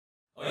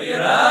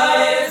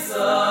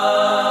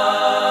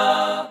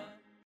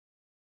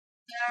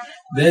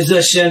Bez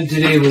Hashem,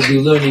 today we'll be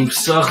learning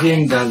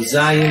Pesachim, Daf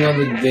Zayin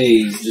Amud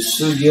Beis, the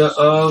sugya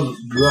of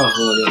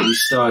bracha that we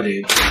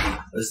started.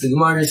 As the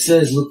Gemara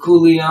says,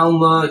 L'kuli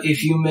Alma,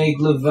 if you make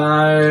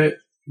levar,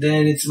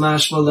 then it's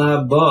mashma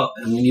lahaba.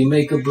 And when you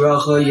make a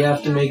bracha, you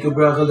have to make a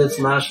bracha that's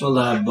mashma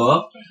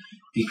lahaba,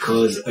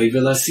 because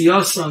Oivel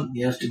Asiyasan,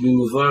 you have to be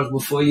mevarach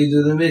before you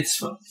do the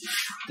mitzvah.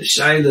 The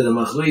shaila, the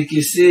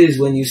machlokes is,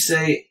 when you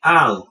say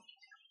al,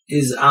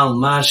 is al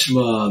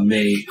mashma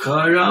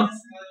meikara,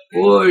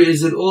 or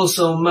is it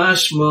also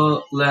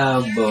mashma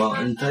lahaba?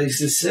 And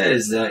Taisa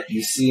says that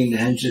you see in the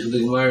Hemshech of the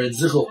Gemara,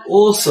 Zichel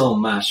also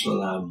mashma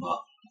lahaba.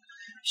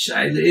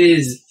 Shaila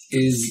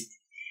is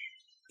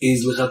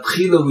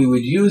l'chatchila we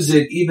would use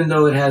it even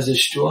though it has a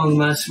strong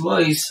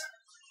masmois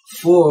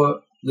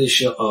for the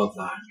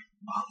sha'avar.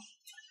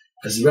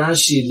 As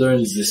Rashi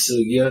learns the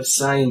sugya,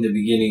 say in the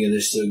beginning of the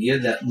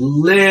sugya, that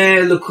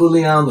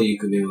l'kuli alma you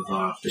could be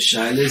mevarach. The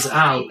shaila is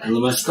al, and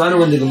the maskana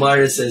when the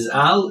Gemara says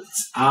al,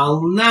 it's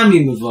al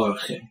nami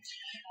mevarchim.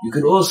 You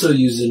could also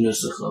use the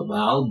nusach of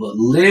al, but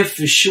le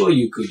for sure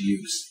you could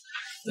use.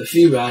 If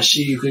you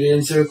Rashi, you could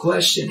answer a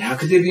question. How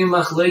could there be a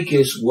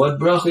machlekes what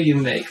bracha you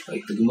make?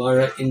 Like the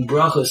Gemara in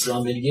Brachos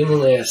Lamed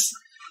Gimel asks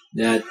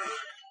that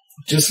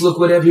just look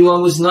what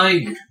everyone was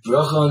naig.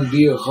 Bracha on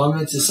beer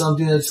chametz is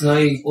something that's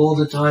naig all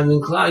the time in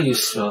Klal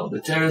Yisrael. The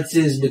teretz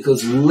is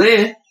because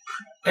le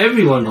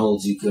everyone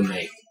holds you can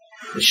make.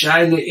 The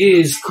shaila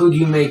is, could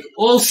you make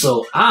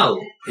also al?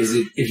 Is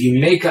it if you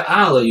make a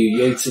al, are you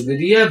yetzer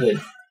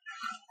b'diavad?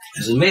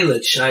 As a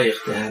meilat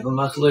shaykh to have a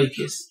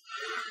machlekes.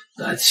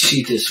 That's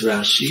Shitas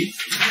Rashi.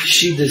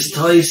 Shitas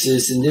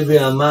Taisis in Divrei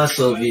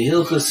Amasol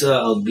v'hilchasa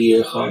al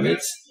bir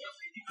chametz.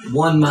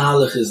 One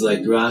mahalach is like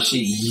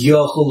Rashi,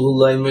 Yochel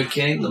Hulaymer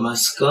Kain, the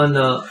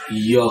Maskana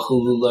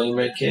Yochel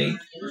Hulaymer Kain.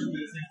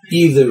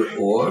 Either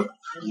or.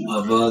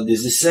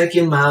 There's a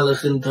second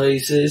mahalach in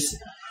Taisis,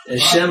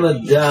 Shema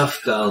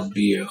Dafka al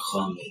bir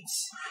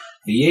chametz.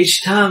 The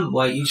Yesh Tam,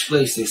 why each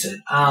place they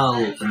said Al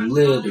and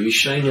Lid, the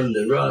Rishayim,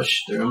 the Rosh,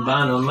 the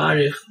Ramban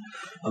Amarich.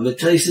 The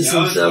Taisis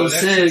himself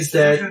says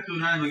that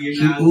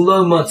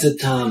Ulo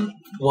Matzatam,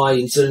 why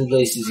in certain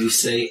places you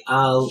say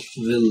Al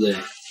V'le.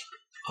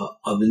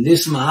 In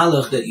this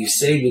mahalach that you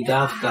say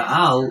B'dafka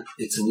Al,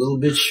 it's a little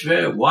bit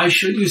shver. Why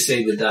should you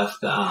say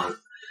B'dafka Al?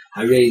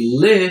 Hare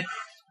Le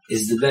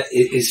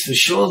is for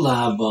sure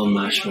Lahaba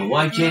Mashma.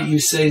 Why can't you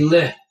say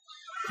Le?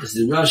 As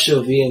the Rosh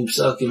of Yom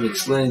Psakim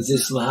explains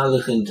this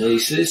mahalach in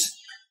Taisis,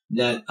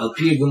 that al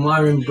pi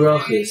Gemara in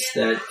brachas,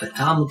 that a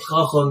Talmud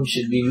Chacham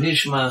should be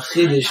nishma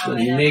chiddush when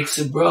he makes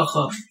a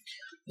bracha.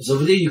 So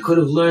over there you could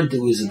have learned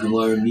there was a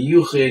Gemara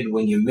miyuchid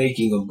when you're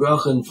making a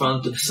bracha in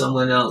front of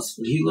someone else,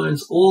 but he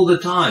learns all the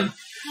time.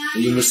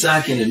 When you're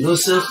misakin a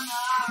nusach,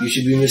 you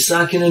should be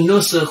misakin a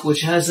nusach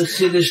which has a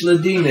chiddush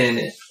ladina in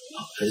it.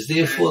 As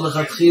therefore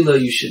l'chatchila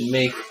you should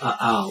make a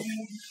al.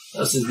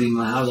 This is the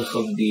mahalach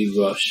of the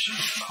Rosh.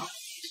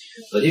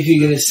 But if you're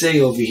going to say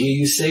over here,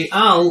 you say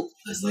al,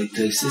 as like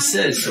Taisus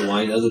says, so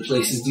why in other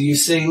places do you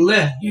say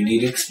le? You need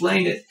to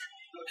explain it.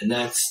 And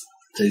that's,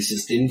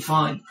 Taisus didn't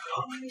find.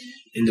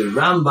 In the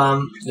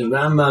Rambam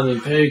in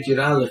Perik Yud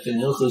Aleph in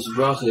Hilchos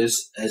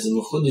Brachos has a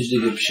mechudesh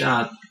de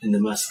pshat in the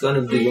Maskan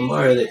of the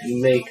Gemara that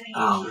you make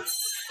al.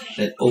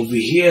 That over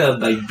here,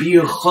 by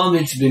bir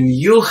chometz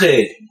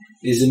b'miyuched,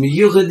 there's a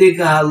miyuchedika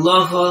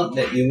halacha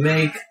that you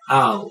make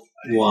al.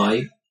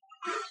 Why?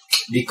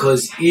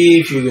 Because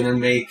if you're going to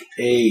make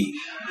a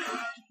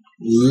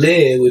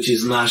le, which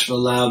is mashma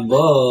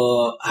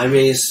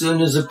la'aba, as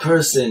soon as a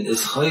person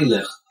is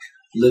choylech,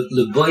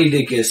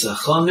 le'boidek es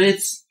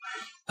a-chometz,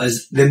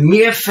 as the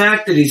mere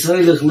fact that he's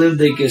choylech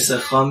livdek es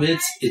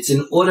a-chometz, it's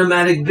an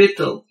automatic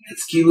bittul.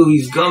 It's kilu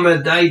he's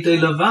gomer daitoi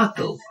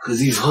levatel, because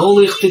he's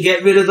choylech to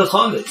get rid of the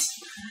chometz.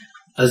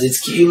 As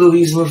it's kilu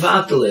he's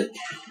mevatel it.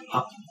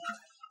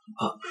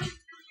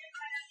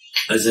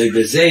 As I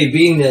say,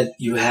 being that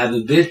you have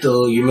a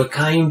bittul, you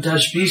makayim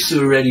tashbisu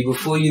already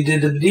before you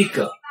did the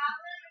bdika.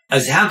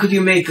 As how could you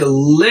make a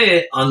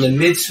le on the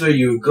mitzvah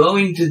you're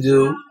going to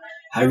do?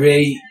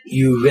 Hare,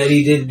 you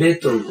already did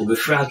bittul.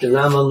 Ubefrat the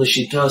Rambam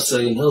l'shitasa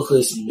in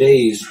Hilchos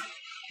Beis,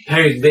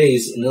 Perik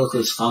Beis in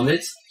Hilchos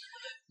Chametz,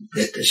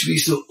 that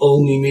tashbisu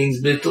only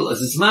means bittul. As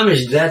it's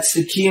mamish, that's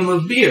the kiyum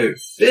of beer,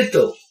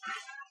 bittul.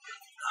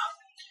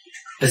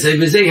 As I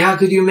say, how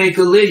could you make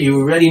a le? You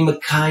already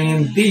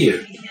makayim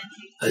beer.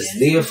 As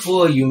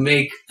therefore you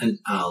make an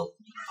al.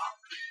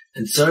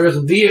 And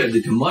Sarach Bir,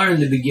 the Gemara in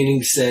the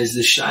beginning says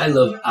the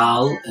shaila of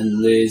al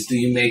and liz, do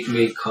you make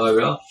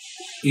meikara?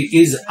 It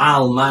is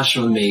al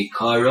mashma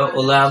meikara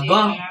or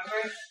la'aba.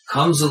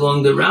 Comes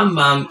along the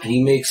Rambam and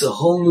he makes a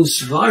whole new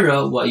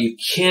svara why you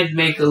can't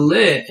make a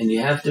le and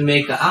you have to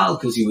make a al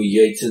because you were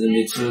yet to the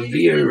mitzvah of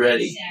beer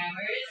already.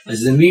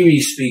 As the Miri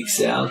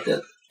speaks out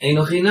that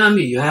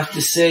Einochinami, you have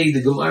to say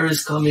the Gemara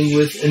is coming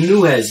with a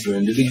new hesber.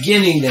 In the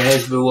beginning, the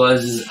hesber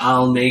was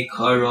al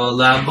meikara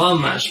la'aba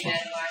mashma.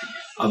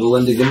 But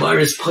when the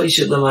Gemara is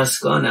Poshet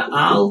Lamaskana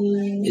Al,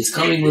 it's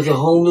coming with a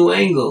whole new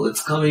angle.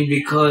 It's coming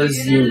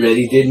because you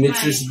already did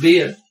Mitzvah's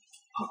Beer.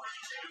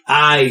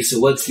 So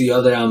what's the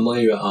other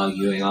Amoira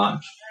arguing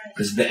on?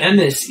 Because the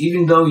emes,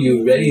 even though you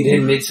already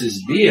did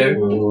Mitzvah's Beer,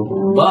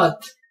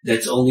 but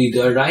that's only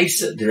the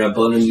Raisa. The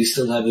Rabbanim, you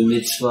still have a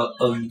mitzvah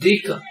of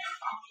Dika.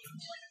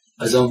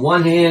 As on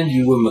one hand,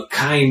 you were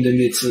Makayim the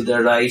mitzvah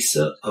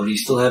deraisa, but you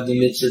still have the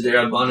mitzvah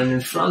derabanan in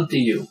front of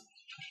you.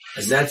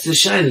 As that's the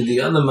shine of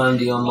the other man,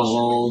 the Amma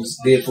holds,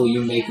 therefore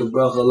you make a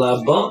bracha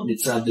la'ba,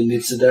 mitzvah the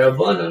mitzvah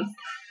derabanan.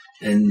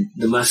 And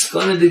the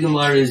maskana of the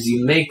Gemara is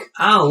you make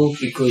out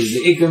because the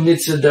ikar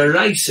mitzvah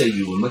deraisa,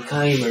 you were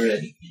Makayim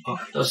already.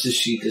 That's the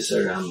Shittas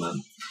Rambam.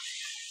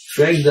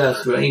 Frag the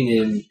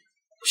Achreinim,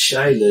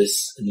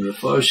 Shailas, and the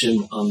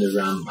Mefarshim on the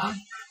Rambam.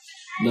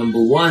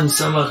 Number one,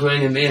 some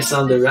Achreinim ask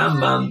on the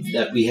Rambam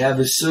that we have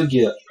a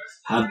sugya,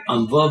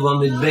 on Vav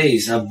Amid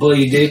Beis,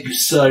 Haboyde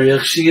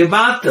Sarich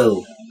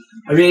Shiyabatel.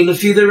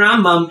 Lefi the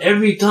Rambam,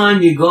 every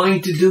time you're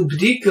going to do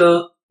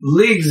Bdika,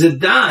 ligs a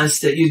das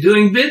that you're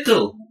doing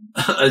Bittel.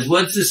 As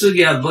what's the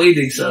sugya,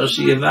 Haboyde Sarich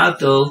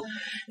Shiyabatel,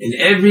 in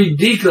every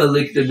Bdika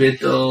lig the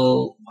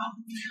Bittel.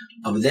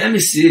 But the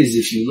emes is,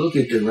 if you look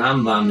at the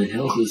Rambam in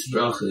Hilchus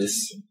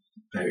Brachas,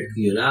 Perek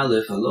Yud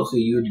Aleph, Halacha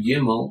Yud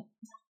Gimel,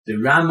 the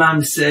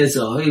Rambam says a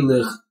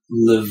hoilich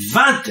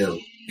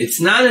levatel. It's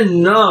not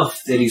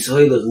enough that he's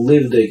hoilich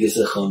livdaik as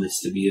a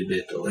chametz to be a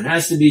bittul. It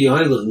has to be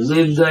hoilich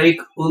livdaik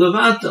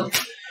ulevatel.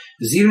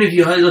 Because even if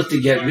you hoilich to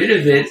get rid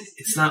of it,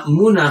 it's not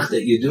munach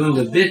that you're doing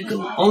a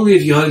bittul. Only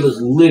if you hoilich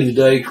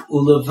livdaik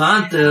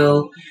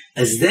ulevatel,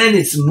 as then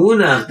it's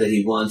munach that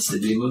he wants to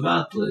be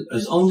mevatel.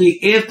 As only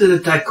after the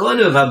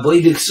takona of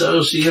haboidik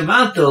saril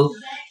sheyevatel,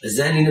 as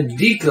then in a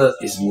bdika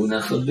is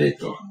munach a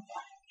bittul.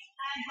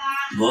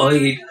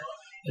 Void.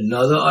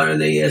 Another order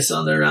they yes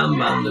on the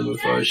Rambam, the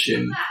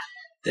Mefarshim,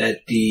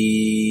 that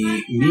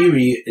the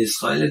Miri is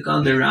chaylik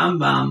on the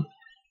Rambam,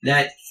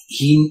 that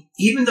he,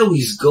 even though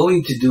he's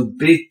going to do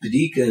Beit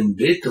B'dika and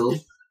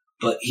Bittul,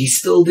 but he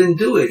still didn't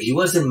do it. He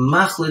wasn't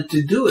machlet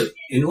to do it.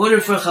 In order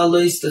for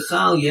Chalois to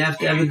Chal, you have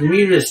to have a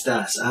Gemiras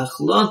Das,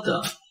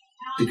 Achlota.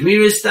 The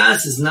Gemiras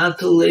Das is not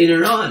till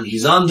later on.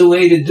 He's on the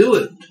way to do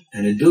it.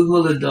 And a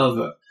Dugma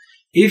L'Dover.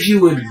 If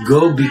you would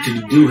go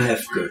to do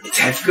Hefker, it's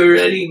Hefker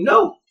already?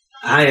 No.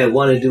 I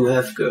want to do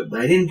Hefker,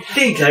 but I didn't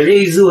think I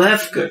raised do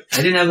Hefker.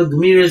 I didn't have a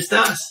Gemiras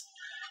Das.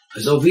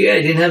 Because over here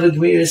I didn't have a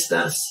Gemiras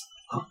Das.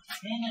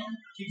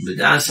 But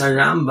that's a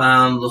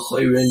Rambam,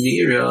 L'choyra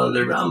Nira,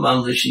 the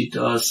Rambam L'shita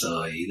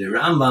Asai. The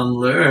Rambam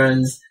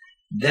learns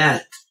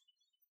that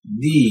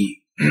the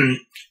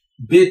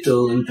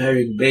Bittul in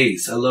Perek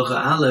Beis,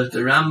 Halacha Aleph, the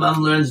Rambam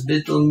learns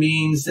Bittul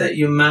means that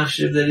you're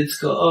machshav, that it's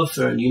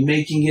ka'ofer, and you're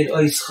making it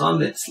ois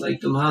chametz, like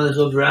the Mahalach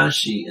of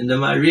Rashi and the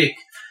Marik.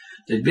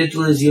 The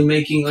Bittul is you're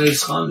making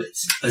ois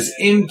chametz. As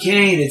im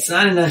kain, it's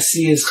not an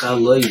asiyas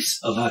chalois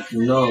of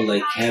hakno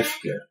like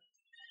hefker.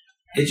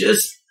 It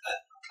just,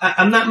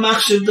 I'm not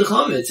machshav the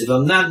chametz. If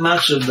I'm not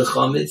machshav the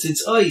chametz,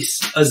 it's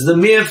ois. As the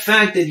mere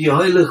fact that you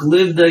hoilich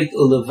livdaik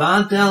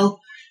ulevantel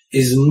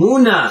is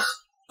munach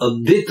a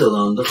bittul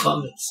on the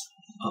chametz.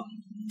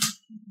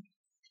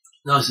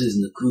 This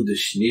is Nakuda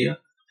Shniya.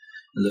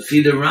 And the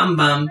Fida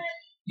Rambam,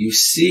 you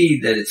see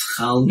that it's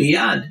chal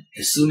miyad.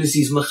 As soon as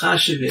he's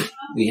machashav it,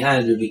 we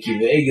had Rabbi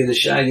Kiva Eger, the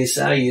Shai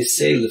Yisai,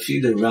 say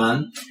Lefida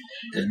Ran,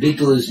 that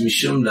bittul is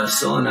mishum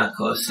dason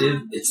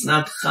akosiv. It's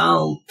not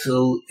chal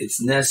till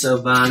it's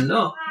nesa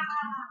ba'ano.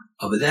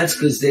 But that's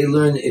because they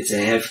learn it's a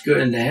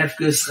hefker, and the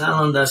hefker is chal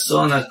on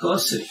dason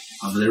akosiv.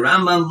 But the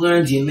Rambam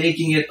learned you're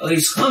making it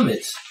ois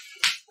chametz.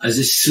 As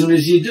soon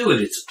as you do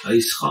it, it's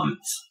ois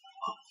chametz.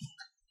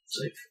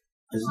 So,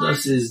 as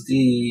this is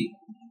the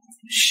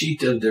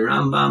sheet of the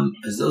Rambam,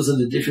 as those are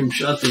the different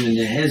pshatim in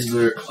the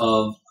hezber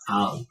of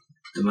Al,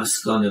 the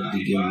maskan of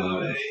the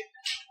Gemara.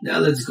 Now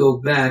let's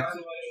go back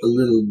a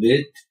little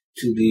bit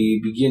to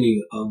the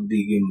beginning of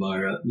the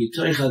Gemara.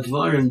 Mitoich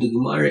Advarim, the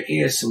Gemara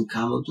asks some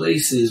common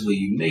places where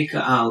you make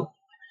a Al,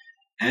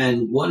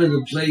 and one of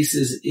the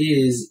places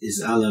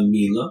is Ala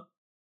Mila.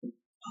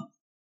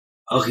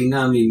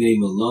 Achinami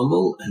name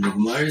alomel, and the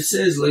Gemara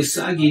says,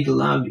 Loisagi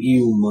delab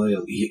iu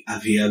moil.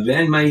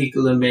 Aviaven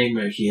ma'ikula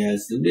meimer. He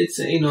has the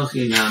mitzvah in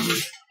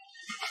Achinami.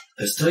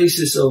 As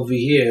Tosis over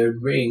here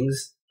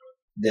brings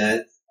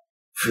that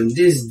from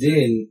this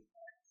din,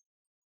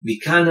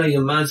 Bikana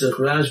yamatzach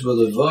rashba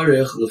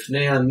levorech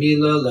lefnei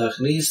hamila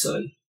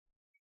lachnisai.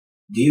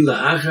 Di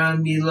la'achar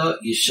hamila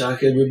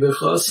yishaker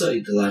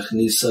b'bechosai. Di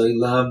lachnisai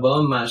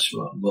lahaba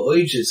mashma.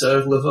 Ba'oid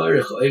shetzarech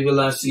levorech oiv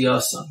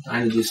elasiyasam.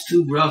 And there's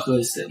two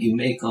brachas that you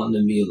make on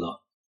the mila.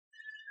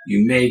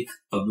 You make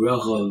a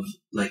bracha of,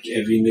 like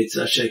every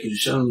mitzvah, sheker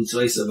shon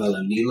mitzvahs of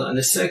ala mila, and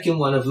the second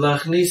one of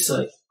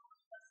lachnisai.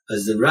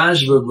 As the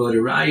Rashba brought a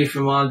raya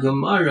from our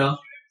Gemara,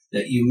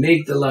 that you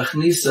make the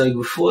lachnisai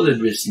before the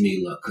bris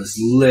milah, because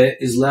le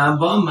is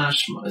la'aba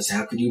mashma. As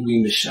how could you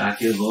be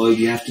mishaker void?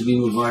 You have to be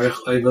mevarech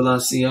oivel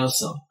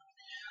asiyasam.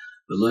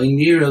 But lo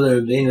nira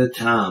l'Rabbeinu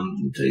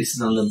tam. It is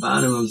on the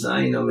bottom of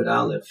Zayin Amud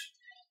Aleph.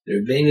 The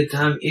Rabbeinu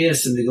Tam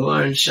asks in the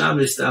Gemara in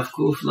Shabbos, Daf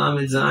Kuf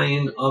Lamed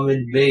Zayin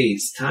Amid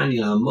Beis,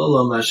 Tanya,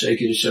 Amola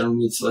Mashayke Rishon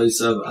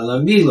Mitzvaysav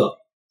Alamila.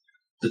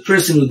 The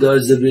person who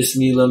does the bris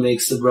milah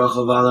makes the bracha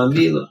of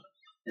Alamila.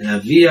 And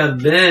Avia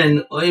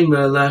Ben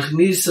Oimer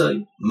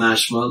Lachnisai,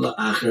 Mashma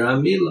La'achar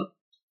Amila.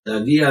 The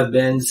Avia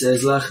Ben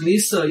says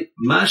Lachnisai,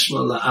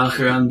 Mashma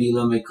La'achar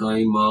Amila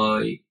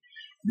Mekaimai.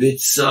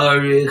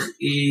 B'tzarich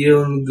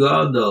iyun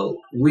gadol.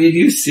 Where do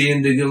you see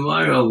in the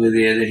Gemara over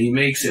there that he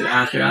makes it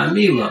Achar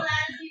Amila?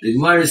 The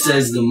Gemara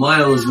says the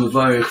male is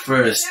Mevarich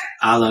first,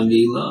 Al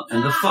Amila,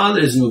 and the father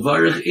is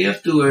Mevarich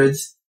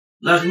afterwards,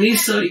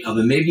 Lachnisai.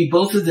 But maybe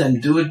both of them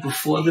do it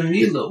before the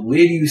Milah. Where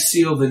do you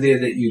see over there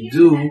that you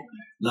do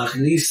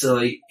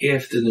Lachnisai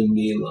after the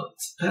Milah?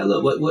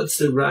 What's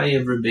the Raya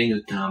of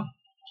Rabbeinu Tam?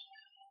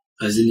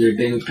 As in the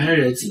Rabbeinu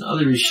Peretz and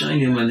other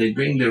Rishonim, when they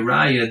bring the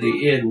Raya,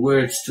 they add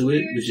words to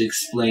it, which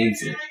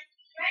explains it.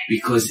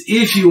 Because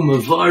if you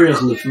Mevarich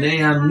Lefnei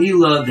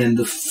HaMilah, then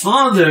the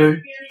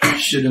father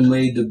should have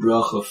made the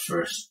bracha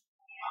first.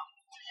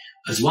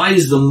 As why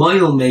is the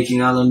Moil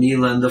making Ala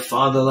Milah and the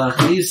father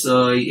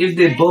Lachnisai? If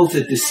they're both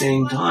at the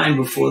same time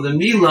before the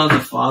Milah, the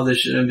father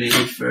should have made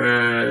it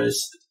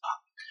first.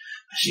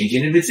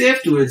 And if it's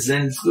afterwards,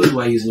 then it's good.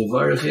 Why he's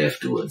Mevarich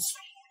afterwards?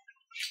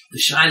 The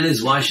shaila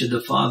is, why should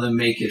the father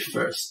make it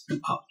first?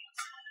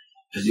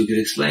 As you could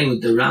explain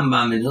with the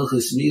Rambam in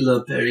Hilchos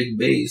Milah Perik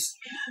Beis,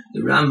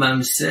 the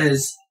Rambam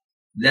says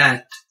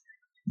that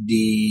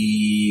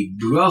the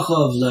bracha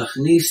of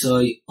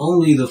Lachnisai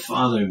only the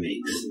father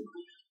makes,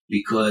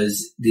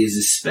 because there's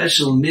a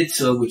special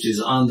mitzvah which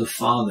is on the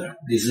father.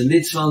 There's a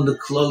mitzvah on the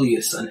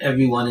Klolius, on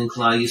everyone in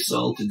Klal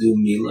Yisrael to do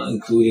Milah,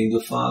 including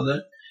the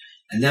father.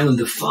 And then when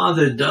the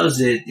father does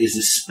it, there's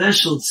a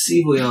special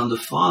tzivoy on the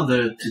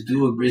father to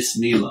do a bris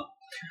milah.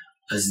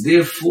 As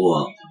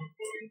therefore,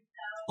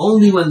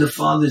 only when the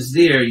father's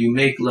there, you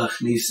make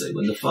lachnisai.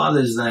 When the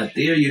father's not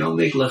there, you don't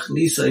make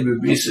lachnisai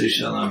b'brisai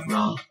shel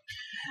Avram.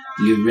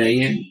 The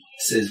Urayan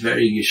says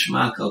very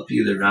yishmak al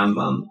pi the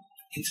Rambam.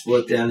 It's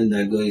brought down in the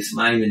Agoyis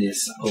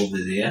Maimonides over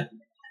there.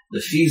 The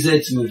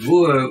Fizetz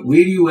Mevur,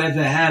 where do you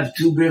ever have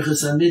two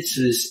Birchas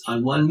HaMitzvahs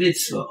on one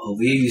mitzvah?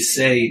 Over here you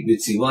say,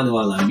 B'tzivanu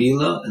al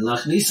Amila, and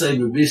Lachnisai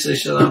b'brisai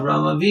shel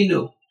Avram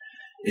Avinu.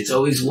 It's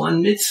always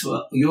one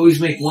mitzvah. You always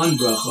make one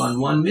bracha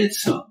on one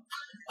mitzvah.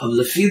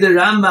 Lefi the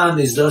Rambam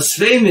is the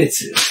Svei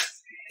mitzvah.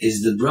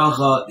 Is the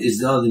bracha, is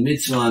the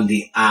mitzvah on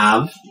the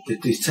Av, the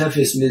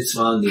Tefes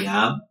mitzvah on the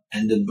Av,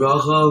 and the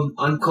bracha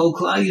on Kol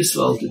Klal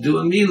Yisrael to do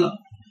a Milah.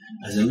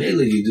 As a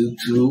Milah you do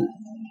two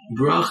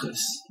brachas.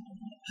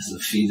 As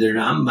Lefi the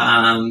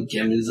Rambam,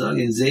 Kemen Zog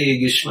and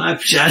Zeh Geshmak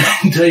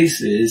Pshat and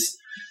Taisis,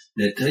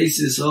 that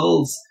Taisis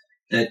holds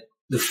that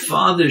the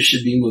father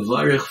should be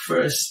Mevarich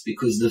first,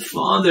 because the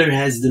father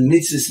has the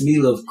mitzvah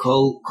milah of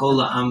Kol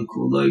Ha'am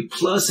Kuloi,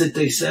 plus a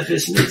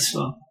Tosefes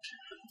mitzvah.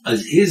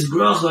 As his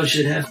bracha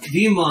should have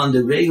kvima on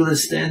the regular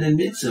standard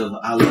mitzvah of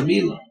Ala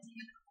Milah.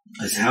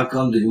 As how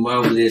come the Gemara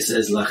over there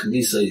says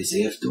Lachnisai is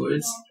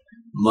afterwards?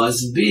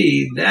 Must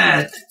be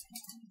that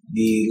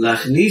the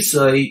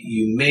Lachnisai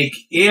you make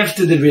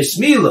after the Bris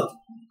Milah.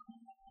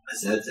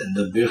 And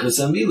the Birchas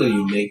HaMilah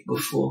you make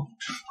before.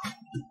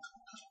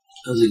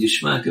 As a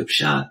Geshmak of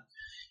Pshat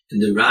in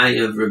the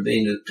Raya of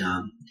Rabbeinu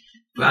Tam.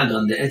 But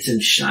on the Etzem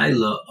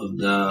Shaila of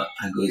the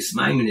Agoyis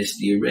Maimonides,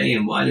 the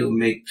Urayan, why do we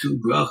make two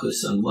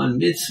brachas on one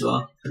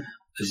mitzvah?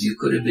 Because you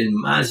could have been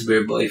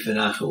Masber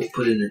Boifenach, or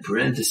put in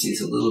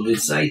parentheses a little bit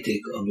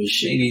Zaitik of a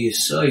Sheni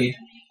Yisoid.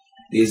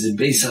 There's a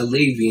Beis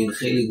HaLevi in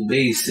Chelik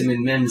Beis,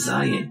 Simen Mem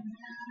Zayin.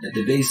 That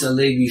the Beis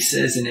HaLevi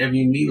says in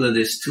every Milah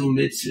there's two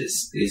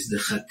mitzvahs. There's the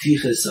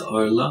Chatichas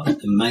HaOrla,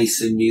 the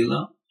Maisa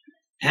Milah,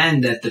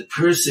 and that the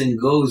person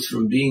goes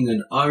from being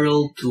an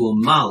Arl to a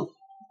Mal.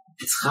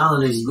 It's Chal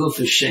and his Guf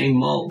a Shem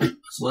Mal.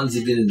 One's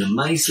it did in the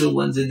Maisa,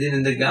 one's it did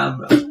in the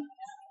Gabra.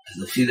 As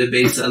the Fida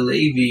Beis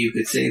HaLevi, you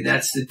could say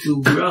that's the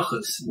two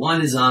brachas.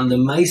 One is on the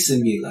Maisa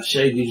Milah,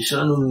 Shei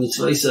B'Yishanu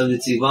Mitzvaysa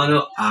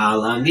V'Tzivano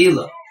Al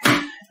HaMilah.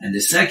 And the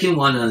second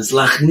one is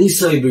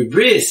Lachnisai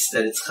B'Bris,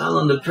 that it's Chal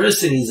on the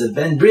person, he's a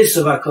Ben Bris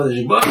of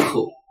HaKadosh Baruch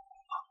Hu.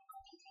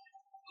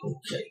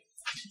 Okay.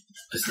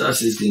 As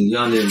this is the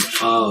Yanim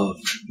of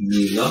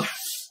Milah.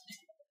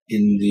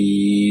 In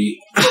the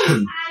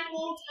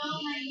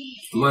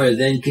Gemara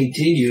then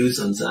continues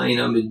on Zayin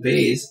Amid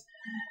Beis,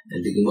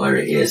 and the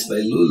Gemara asks by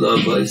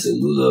Lulav, by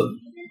Lulav,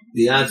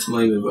 the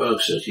Atzmai Mevarach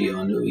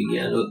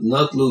Shachiyanu,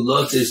 not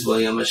Lulatis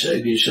by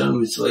Yamashai B'Yishan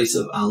Mitzvahs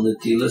of Al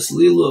Natilas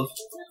Lulav.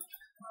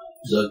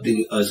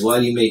 As why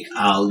do you make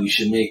Al, you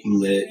should make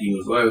Le,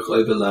 you Mevarach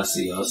Oiva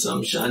Lasi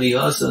Yasam, Shani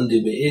Yasam,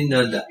 the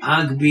Be'inna, the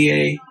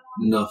Agbiye,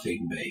 Nafik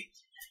Bey.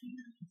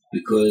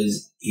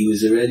 Because he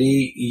was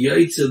already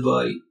Yaitza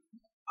by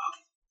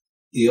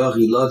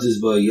Yachi Latis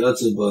by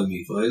Yatza by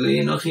Mifaile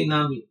and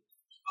Achinami.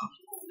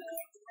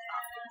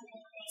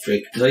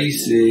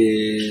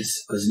 Frektaisis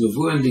as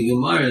Mavur in the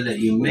Gemara that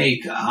you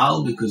make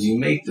Al because you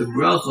make the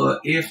bracha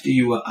after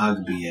you are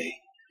Agbiye.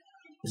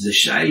 The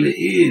shaila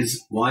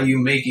is why you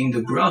making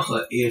the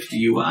bracha after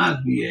you are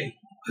Agbiye.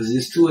 Because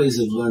there's two ways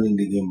of learning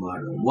the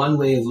Gemara. One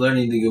way of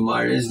learning the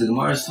Gemara is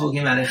talking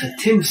about a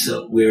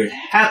chatimsa, where it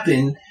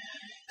happened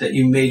that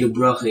you made a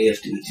bracha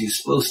afterwards. You're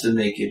supposed to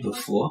make it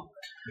before.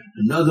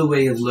 Another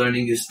way of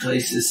learning is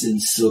Taisus in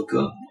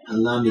Sukkah.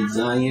 And Lamed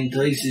Zayin,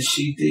 Taisus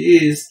Shita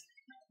is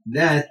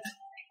that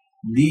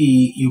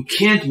you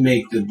can't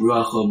make the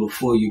bracha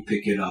before you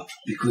pick it up,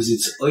 because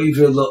it's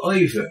oiver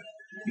la'oiver.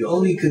 You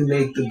only can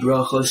make the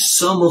bracha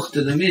samuch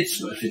to the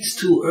mitzvah. If it's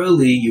too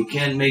early, you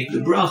can't make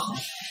the bracha.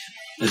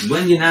 As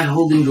when you're not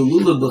holding the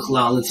lulav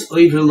b'chlal, it's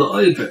oiver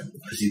la'oiver,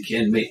 because you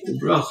can't make the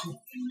bracha.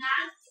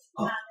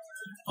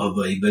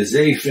 Aber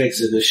ibazei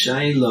freks of the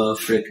shaila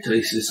frek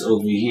Taisus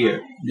over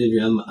here.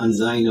 Divyam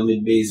anzayin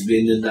amid beis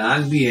bin and the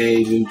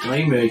agbiye vim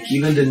timer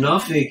kiven the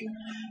nafik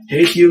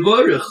heich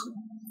yivorach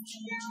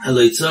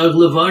alay tzarch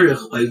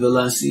levarach oiver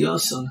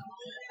lasiyasan.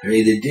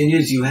 The din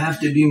is you have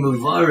to be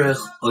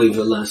mevarach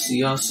oiver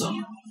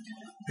lasiyasan.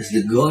 As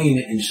the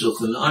Goyin in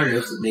Shulchan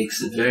Aruch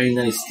makes a very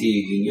nice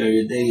teig in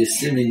Yeridei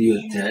Simin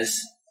Yud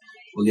Tes.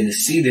 We're going to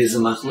see there's a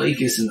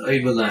machlekes in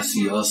oiver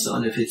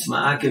lasiyasan. If it's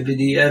ma'aka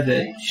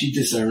b'di'evet,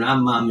 Shitas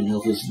Rambam in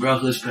Hilchos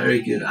Brachos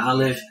Perek Yud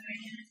Aleph,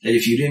 that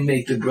if you didn't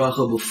make the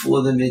bracha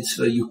before the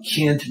mitzvah, you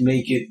can't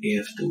make it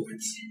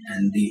afterwards.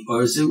 And the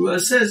Or Zerua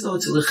says, no,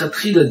 it's a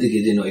lechatchila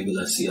digidin oiver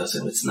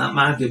lasiyasan. It's not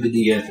ma'aka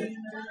b'di'evet.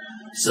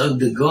 So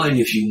the Goyin,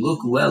 if you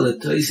look well at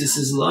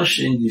Taisus'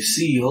 Lashon, you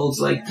see he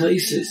holds like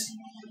Taisus.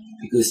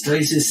 Because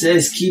Taisus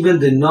says,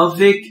 Kiban the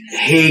Novik,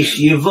 Heich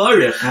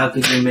Yivarech, how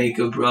could you make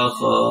a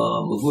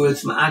bracha before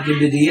it's ma'akeh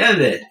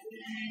b'di'evet?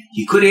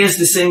 He could ask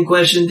the same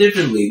question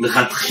differently.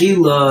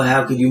 L'chatchila,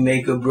 how could you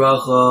make a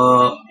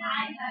bracha?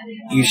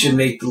 You should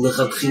make the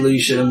l'chatchila, you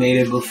should have made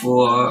it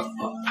before.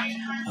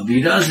 But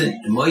he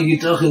doesn't. And why you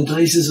talking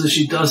Taisus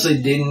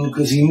L'shitasa didn't,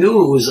 because he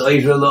knew it was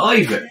Oiver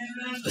la'Oiver.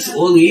 That's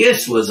all he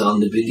asked was on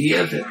the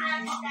b'di'evet.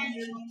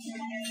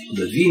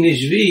 The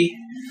Vinishvi,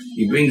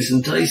 he brings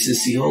some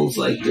Taisus, he holds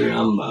like the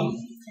Rambam.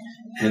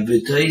 And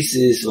the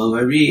Taisus,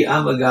 Vamari,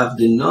 Avagav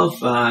de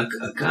Nofak,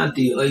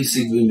 Akanti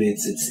Oisig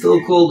B'mitz. It's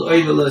still called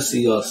Oiver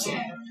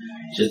lasiyasan.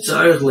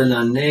 Shetzarech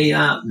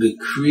l'naneya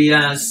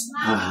b'kriyas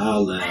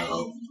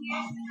ha'halel.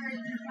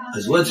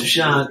 As what's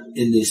shot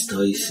in this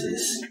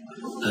Taisus?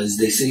 As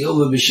they say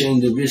over b'shem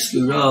the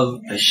Brisker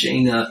Rav,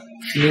 Ashena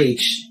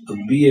Kneich, a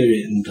beer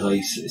in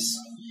Taisus.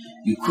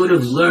 You could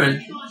have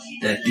learned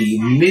that the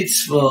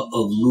mitzvah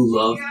of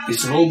lulav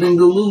is holding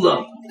the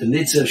lulav. The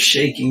mitzvah of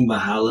shaking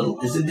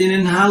b'halal is a din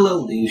in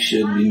halal. You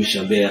should be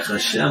mishabeach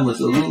Hashem with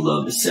the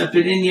lulav, a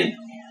separate inyan.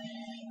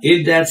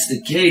 If that's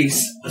the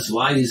case, as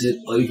why is it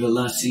oiver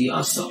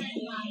lasiyasan?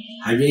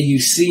 Hare, you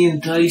see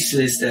in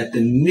Taisus that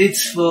the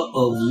mitzvah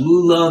of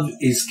lulav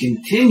is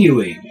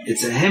continuing.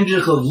 It's a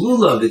hemshech of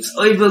lulav. It's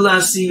oiver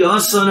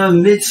lasiyasan of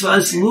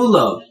mitzvah's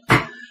lulav.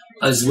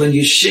 As when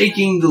you're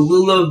shaking the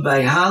lulav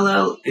by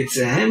halal, it's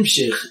a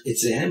hemshich.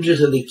 It's a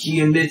hemshich of the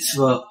kiyum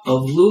mitzvah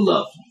of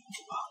lulav.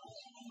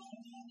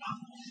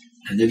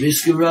 And the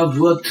Brisker Rav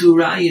brought two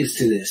rayas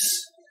to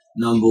this.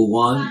 Number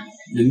one,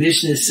 the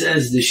Mishnah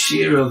says the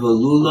shear of a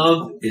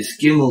lulav is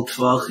gimel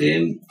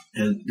tvachim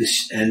and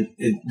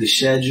the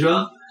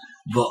shedra.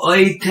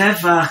 V'oi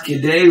tefach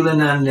kedei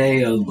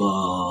l'naneya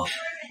ba.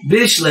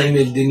 Bishleim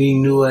if the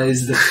ninua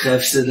is the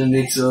chefs of the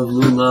mitzvah of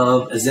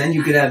lulav, as then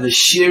you could have a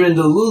shear in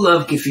the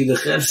lulav kifi the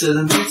chefs of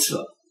the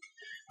mitzvah.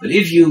 But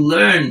if you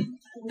learn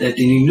that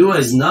the ninua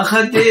is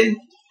nachadin,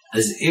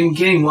 as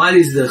imkain, what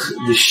is the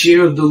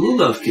shear of the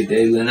lulav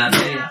kedei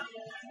l'naneya?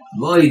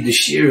 Boy, the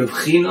shear of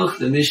chinuch,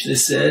 the Mishnah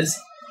says,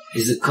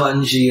 is a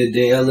cotton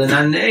sheyadei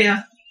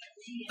l'naneya.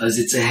 As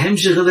it's a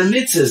hemshech of the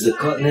mitzvah, as the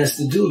cotton has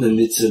to do the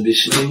mitzvah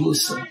b'shlei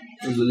musa.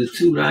 Those are the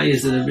two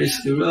rayas of the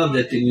Brisker Rav,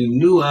 that the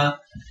ninua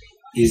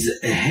is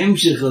a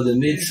hemshech of the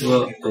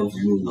mitzvah of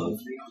lulav.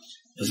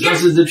 As well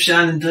as the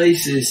pshan and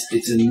Taisus,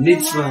 it's a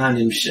mitzvah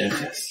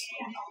hanimsheches.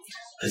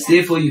 As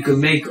therefore you can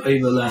make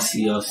oiver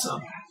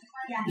lasiyasan.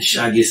 The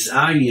Shagis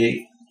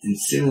Aryeh in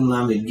Siman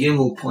Lamed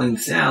Gimel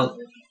points out,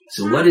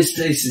 so what does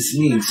Taisus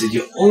mean? So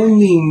you're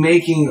only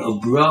making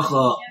a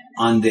bracha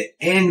on the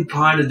end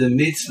part of the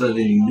mitzvah,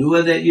 the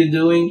ninua that you're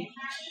doing?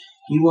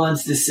 He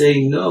wants to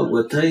say no.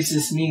 What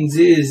Taisus means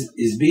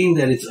is being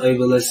that it's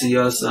oiver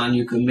lasiyasan,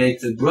 you can make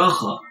the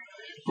bracha.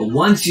 But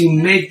once you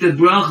make the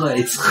bracha,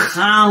 it's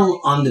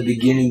chal on the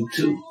beginning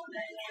too.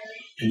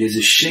 And there's a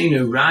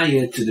sheina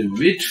raya to the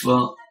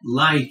ritva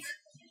like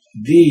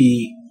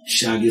the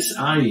Shagis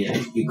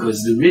Aryeh,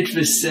 because the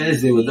ritva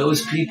says there were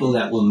those people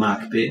that were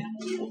makpid.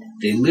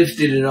 They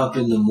lifted it up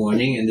in the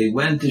morning and they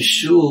went to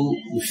shul.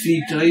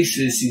 Lefi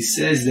Taisus, he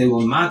says they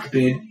were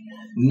makpid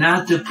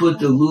not to put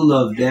the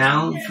lulav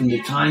down from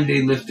the time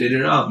they lifted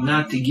it up,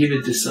 not to give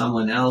it to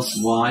someone else.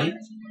 Why?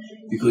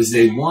 Because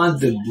they want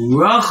the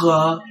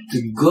bracha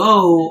to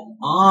go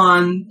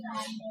on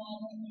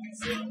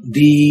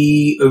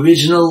the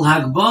original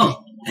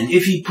hagbah. And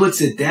if he puts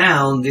it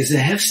down, there's a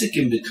hefsek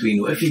in between.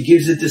 Or if he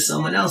gives it to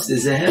someone else,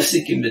 there's a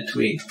hefsek in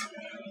between.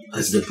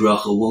 As the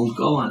bracha won't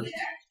go on it.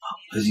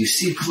 As you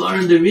see clear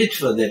in the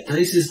ritva, that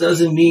Taisus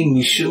doesn't mean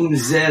mishum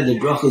zeh, the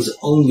bracha is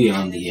only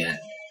on the end.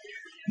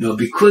 No,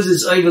 because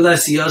it's Oivel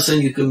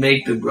Asiyasan, you can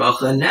make the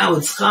bracha, and now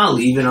it's Chal,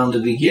 even on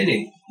the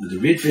beginning. But the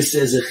Ritva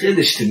says a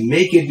Chiddush, to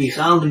make it be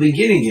Chal in the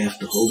beginning, you have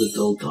to hold it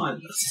the whole time.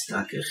 That's a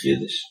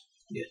Chiddush.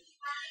 Yeah.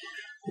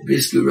 The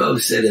Brisker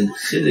Rav said in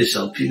Chiddush,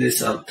 Al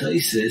Pilis Al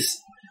Taisis,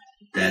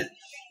 that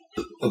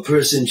a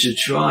person should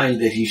try,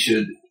 that he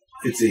should,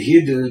 it's a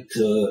Hiddur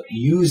to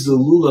use the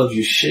lulav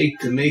you shake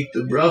to make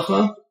the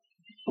bracha,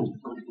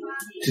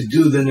 to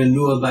do the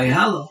Nanua by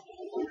Hala.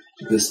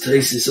 Because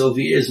Taisis over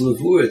here is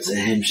Mavur, it's a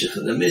Hemshech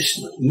of the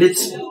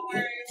mitzvah.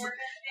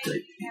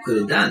 You could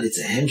have done, it's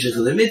a Hemshech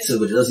of the mitzvah,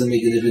 but it doesn't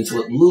make a difference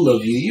what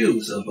lulav you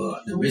use.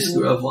 But the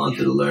Brisker Rav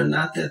wanted to learn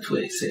not that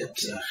way. Say,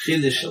 it's a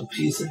Chiddush Al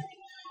Pisa,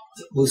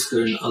 it's a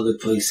Musker and other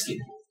Paiskim.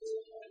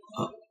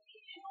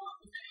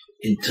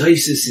 In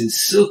Taisis in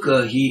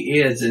Sukkah,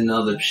 he adds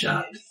another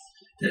pshat,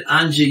 that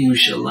Anje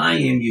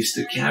Yushalayim used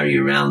to carry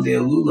around their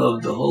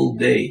lulav the whole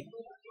day.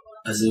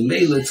 As a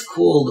male, it's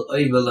called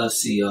Oivel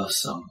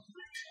Asiyasam.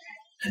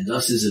 And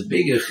thus is a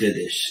bigger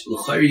chiddush.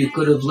 L'chari, you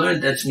could have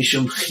learned that's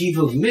mishum chiv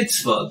of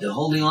mitzvah. They're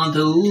holding on to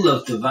the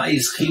lulav. Tavai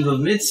is chiv of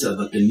mitzvah,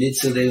 but the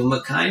mitzvah they were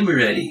makayim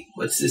already.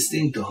 What's this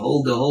thing to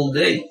hold the whole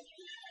day?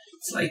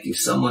 It's like if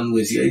someone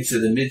was yaitz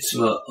the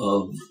mitzvah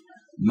of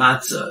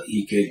matzah,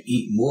 he could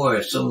eat more.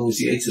 If someone was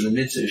yaitz the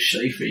mitzvah of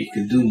shayfer, he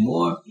could do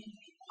more.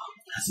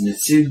 As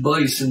mitziv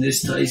boys from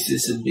this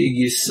Taisis, a big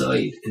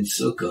yisayid in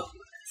sukkah.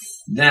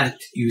 That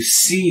you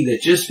see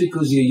that just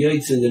because you're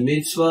yaitz the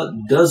mitzvah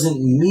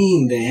doesn't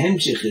mean the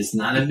hemshich is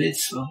not a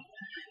mitzvah.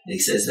 And he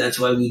says that's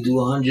why we do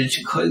 100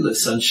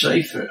 shkoilas on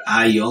shayfer.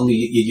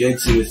 You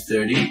yaitz with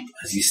 30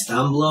 as you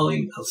stand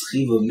blowing al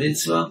chiv of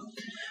mitzvah.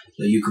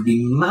 So you could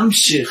be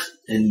mamshich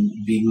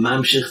and be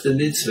mamshich the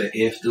mitzvah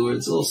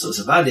afterwards also.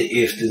 So about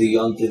after the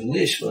yontif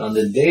nish, but on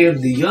the day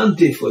of the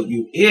yontif, what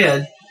you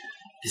add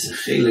is a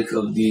chelik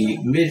of the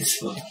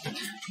mitzvah.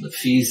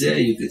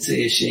 Lefizeh, you could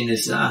say a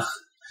shenes ach.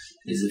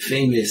 There's a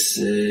famous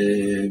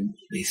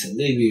Beis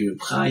Halevi,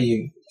 Reb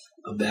Chaim,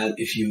 about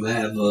if you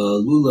have a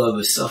lulav,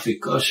 a safik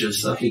kosher, a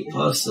safik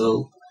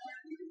pasol,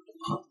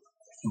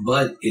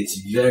 but it's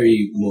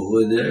very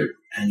muhuder,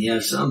 and you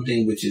have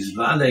something which is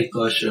vadai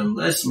kosher and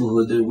less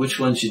muhuder, which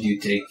one should you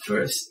take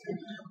first?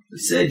 It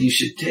said you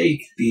should take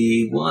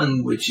the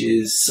one which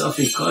is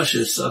safik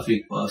kosher,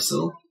 safik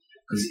pasol,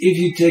 because if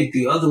you take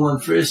the other one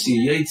first,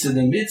 you yaitz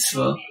the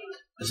mitzvah,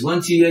 because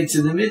once you yaitz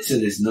the mitzvah,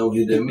 there's no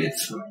hider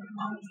mitzvah.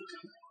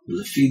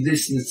 Lefi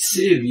this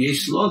netziv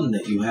yesh lodin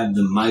that you have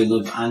the mile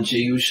of Anshe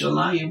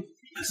Yushalayim,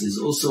 as is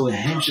also a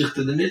hemshich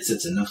to the mitzvah.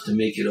 It's enough to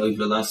make it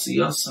oivel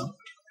asiyasam.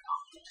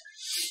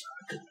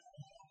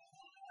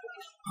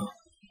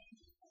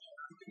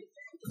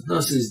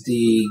 This is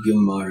the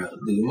Gemara.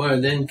 The Gemara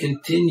then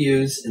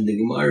continues, and the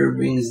Gemara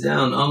brings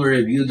down Amar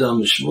Reb Yudah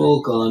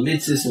Mishmol Kol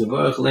HaMitzvos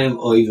Mevarach Leim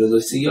Oivel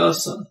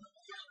Asiyasam.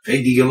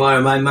 Take the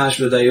Gemara, my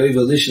mashma da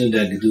oivel lishna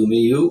da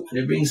gedumiyu, and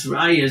it brings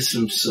rayas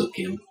from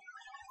Sukkim.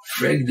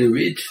 Freg the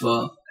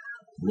Ritva,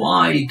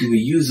 why do we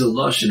use a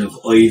lashon of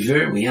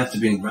oiver? We have to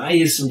bring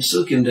rayas from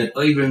Sukkim that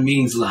oiver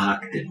means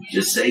lahaktim.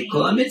 Just say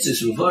Kol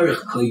HaMitzvos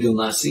Mevarach Koidem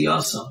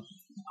Lasiyasam.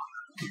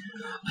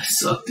 I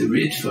sucked the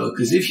Ritva,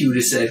 because if you would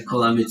have said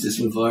Kol HaMitzvos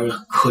Mevarach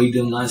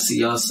Koidem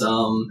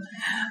Lasiyasam,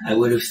 I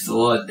would have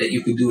thought that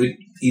you could do it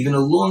even a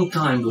long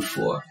time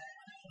before.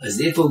 As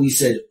therefore we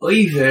said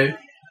oiver,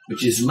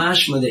 which is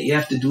mashma that you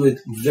have to do it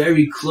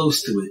very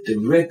close to it,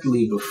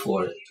 directly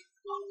before it.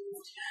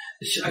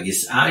 The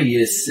Shagis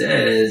Aryeh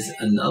says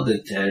another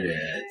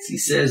teretz. He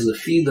says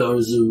Lefida or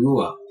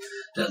Zerua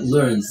that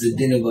learns the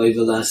din of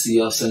oivel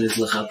asiyasan is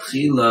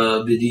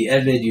lechatchila b'di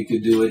eved. You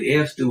could do it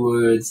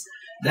afterwards.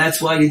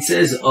 That's why it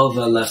says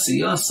oivel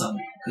asiyasan,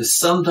 because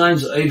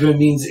sometimes oiver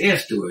means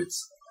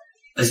afterwards.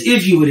 As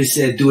if you would have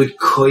said do it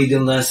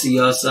koidem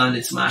lasiyasan,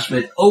 it's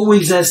mashma. It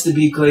always has to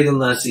be koidem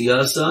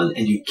lasiyasan,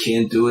 and you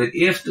can't do it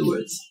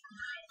afterwards.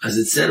 As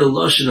it said a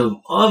lashon of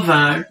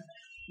avar,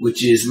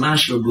 which is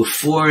mashma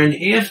before and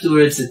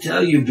afterwards, to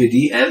tell you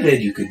b'di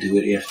eved, you could do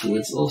it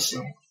afterwards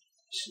also.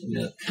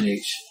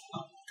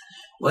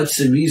 What's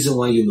the reason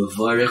why you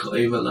mevarech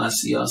oivel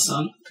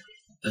lasiyasan?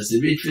 As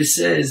the Ritva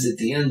says at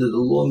the end of the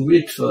long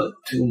Ritva,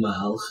 2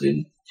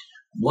 mahalchim.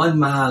 One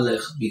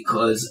mahalech,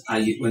 because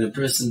when a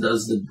person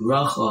does the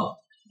bracha,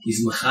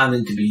 he's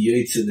mechaven to be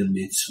yoytze the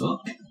mitzvah.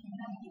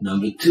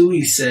 Number 2,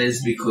 he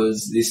says,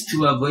 because there's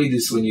 2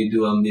 avodas when you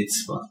do a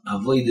mitzvah.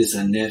 Avodas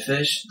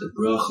ha-nefesh, the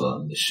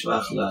bracha, the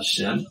shvach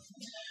la-Hashem,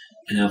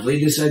 and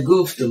avodas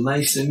ha-guf, the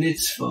ma'aseh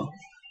mitzvah.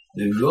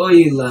 The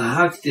roi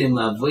lahaktim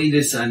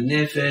avodas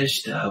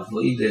ha-nefesh to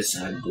avodas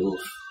ha-guf.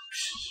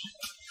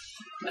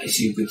 I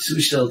see you could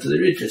switch out to the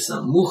Ritva. It's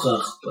not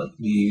muchach, but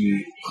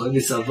the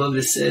Chavis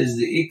Avavis says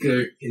the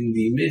ikar in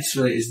the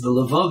mitzvah is the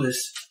lavavis.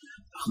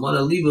 Achmad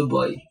aliba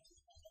boy.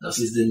 This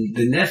is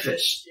the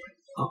nefesh.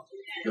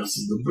 This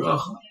is the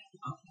bracha.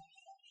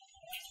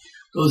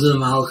 Those are the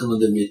mahalchim of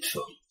the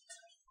mitzvah.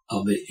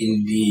 But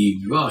in the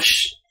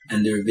Rosh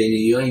and the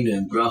Rebbeinu Yoina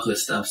and bracha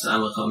stav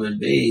samacham and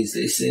beis,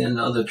 they say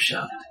another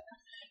pshat.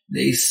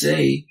 They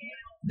say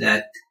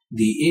that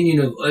the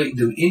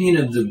inyan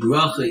of the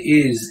bracha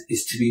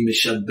is to be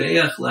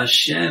mishabeach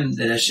l'Hashem,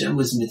 that Hashem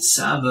was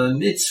mitzvah,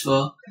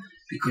 mitzvah,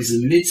 because a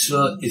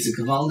mitzvah is a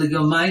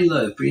gavaldiga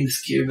maila, it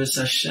brings kirvas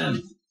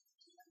Hashem.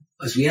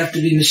 Because we have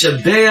to be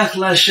mishabeach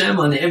l'Hashem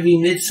on every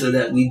mitzvah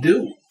that we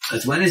do.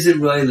 Because when is it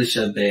right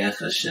l'shabeach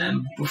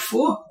Hashem?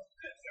 Before.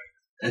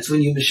 That's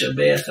when you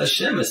mishabeach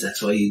Hashem,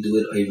 that's why you do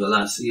it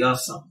oivalas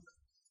yasam.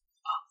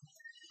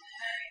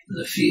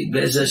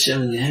 Bez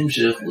Hashem in the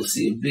Hemshech, we'll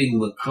see a big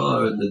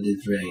makar the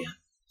Divreya.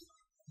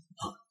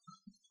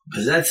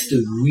 Because that's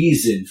the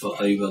reason for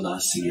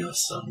oivalas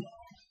yasam.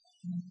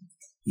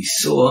 We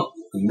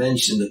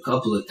mentioned a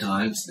couple of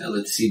times, now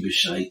let's see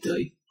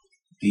B'shaitai.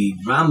 The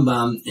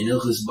Rambam in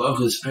Ilchus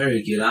Baruch's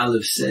Perik Yud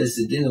Aleph says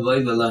the din of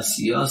oivalas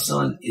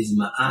yasam is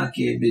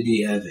ma'ake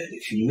b'di'evet.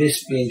 If you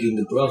miss making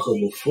the bracha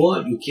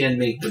before, you can't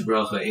make the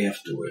bracha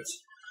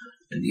afterwards.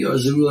 And the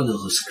Orzarua in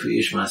Ilchus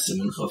Kriyish Masim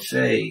and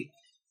Chafei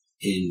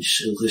in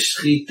Shulchan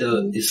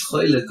Shchita is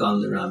choylek on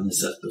the Rambam,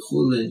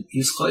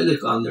 he's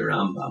choylek on the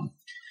Rambam.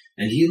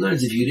 And he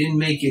learns if you didn't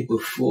make it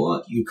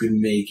before, you can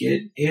make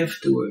it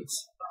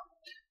afterwards.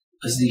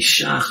 As the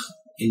Shach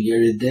in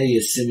Yeridei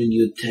Siman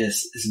Yud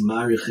Tes is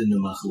marich in the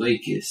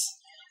Machlekes,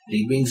 and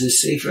he brings a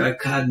Sefer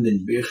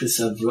Akadmin, Birchas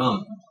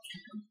Avram,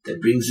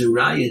 that brings a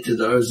raya to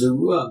the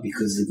Orzarua,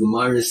 because the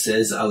Gemara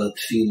says, ala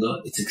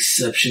tefillah, it's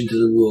exception to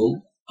the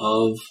rule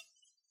of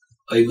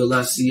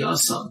oivalas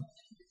yasam.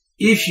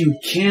 If you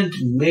can't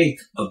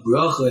make a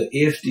bracha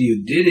after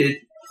you did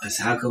it, as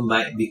how come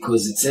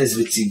because it says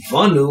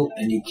v'tzivanu,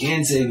 and you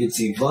can't say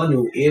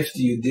v'tzivanu after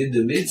you did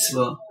the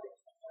mitzvah,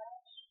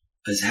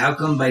 as how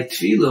come by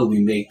tefillah we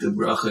make the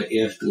bracha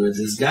afterwards?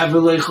 As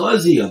gavrei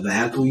chazi, but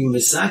how can we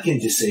misakin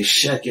to say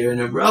sheker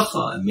in a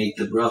bracha and make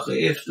the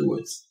bracha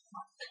afterwards?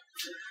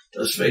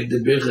 That's right, the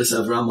Birchas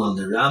Avram on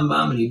the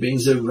Rambam, and he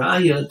brings a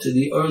raya to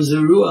the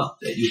Orzarua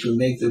that you can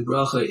make the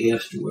bracha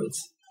afterwards.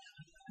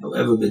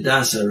 However,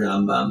 B'dasa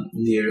Rambam,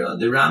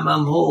 the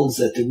Rambam holds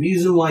that the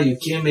reason why you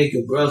can't make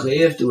a bracha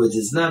afterwards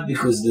is not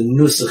because the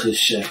nusach is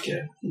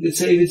sheker. You could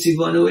say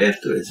v'tzivanu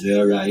afterwards,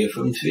 ve'araya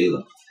from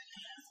tefillah.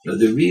 No,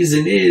 the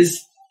reason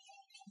is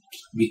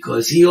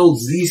because he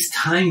holds these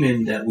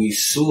timing that we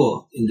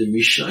saw in the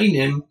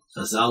Rishonim,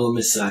 Chazal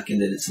Mesakin,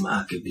 that it's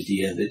ma'akev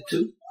b'di'evet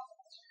too.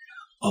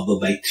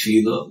 But by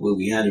tefillah, where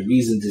we had a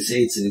reason to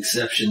say it's an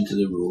exception to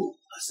the rule,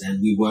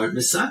 and we weren't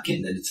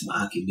mesakin that it's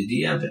ma'akev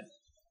b'di'evet.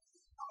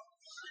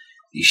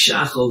 The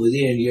Shach over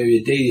there in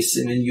Yeridei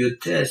Siman Yud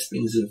Tes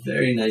brings a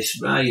very nice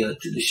raya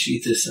to the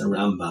Shitas and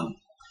Rambam.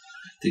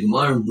 The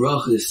Gemara in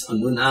Brachos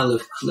on Nun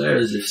Aleph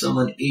declares if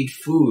someone ate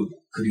food,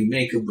 could he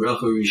make a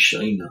bracha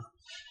rishona?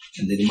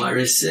 And the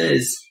Gemara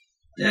says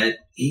that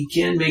he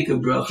can't make a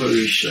bracha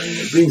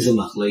rishona. It brings a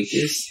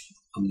machlekes.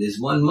 There's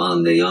one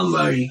man, the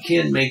Yambar, he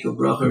can't make a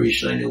bracha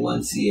rishona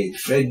once he ate.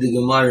 Frag the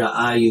Gemara,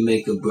 you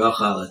make a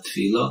bracha ala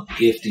tefillah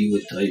after you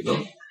were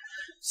taiva.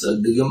 So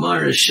the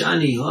Gemara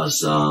Shani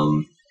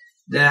Hasam,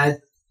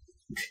 that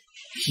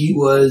he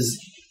was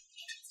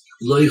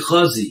loy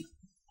chazi,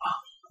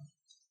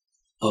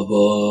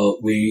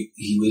 where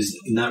he was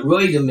not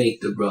ready to make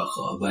the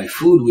bracha. By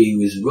food where he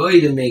was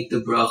ready to make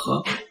the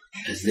bracha,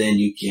 as then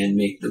you can't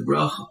make the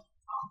bracha.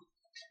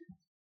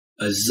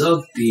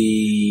 Azok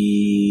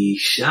the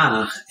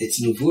Shach, it's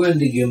mavur in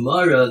the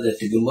Gemara that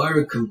the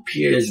Gemara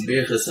compares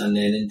Birchas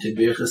Hanenin to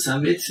Birchas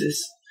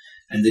HaMitzvos,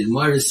 and the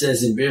Gemara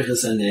says in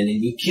Birchas Hanenin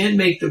you can't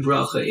make the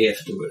bracha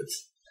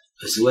afterwards.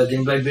 So what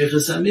then by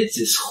Birchas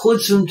HaMitzvos?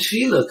 Chutz from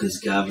tefillah, because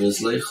Gavra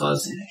is loy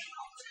chazi.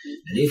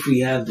 And if we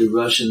have the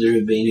Rosh and the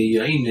Rabbeinu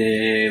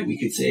Yoine, we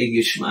could say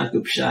Geshmak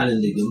Pshat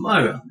in the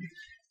Gemara,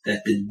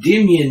 that the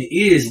Dimyan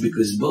is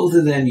because both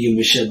of them you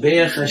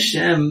mishabeach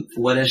Hashem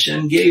for what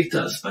Hashem gave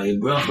to us, by a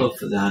bracha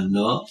for the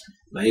Hana,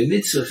 by a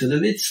mitzvah for the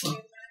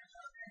mitzvah.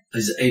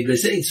 As Abel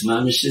says, it's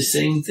mamish the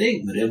same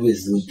thing. Whatever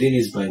is the din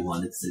is by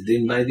one, it's the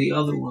din by the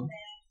other one.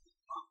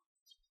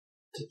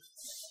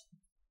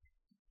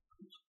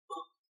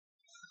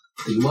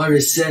 The Gemara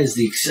says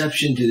the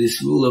exception to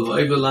this rule of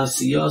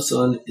oivalas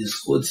yasam is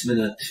chutz min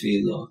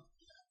tefillah.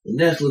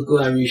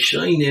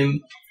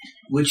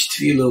 Which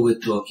tefillah we're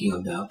talking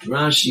about?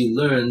 Rashi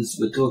learns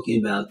we're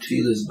talking about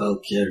tefillah's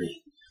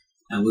balkeri,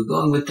 and we're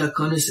going with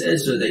Takonis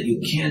Ezra that you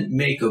can't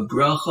make a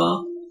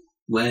bracha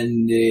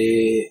when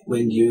you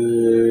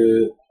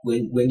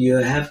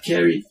have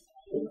keri.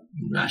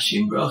 Rashi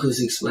in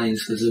Brachos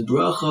explains because a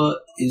bracha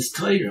is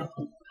Torah,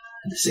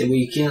 and the same way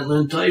you can't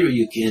learn Torah,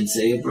 you can't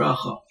say a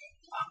bracha.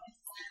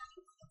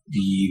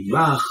 The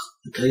Rach,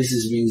 the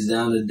Katz brings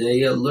down a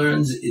Deya,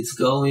 learns it's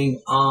going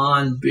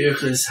on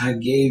Birchas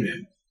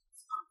HaGerim.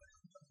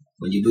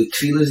 When you put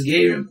Tefillah's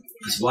Gerim,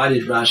 because why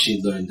did Rashi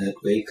learn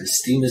that way?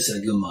 Because Stimas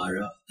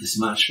HaGemara, this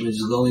mashma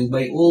is going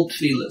by all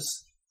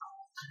Tefillahs.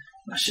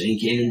 Mashen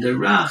came in the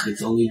Rach,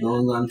 it's only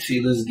going on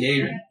Tefillah's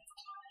Gerim.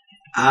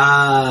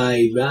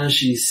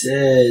 Rashi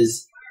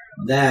says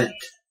that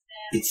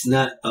it's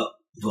not a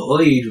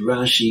V'oid.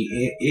 Rashi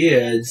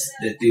adds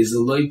that there's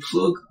a loy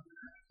plug.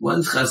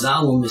 Once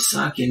Chazal were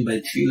misakin by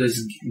tefillahs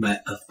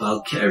of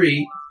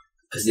Balkeri,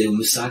 as they were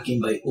misakin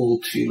by all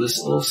tefillahs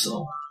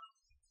also.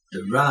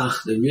 the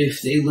Rach, the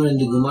Rif, they learn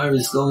the Gemara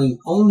is going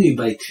only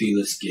by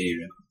Tfilas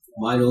Gerim.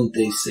 Why don't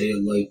they say a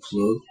loy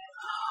plug?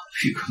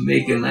 If you could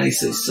make a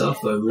nice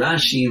Sofa,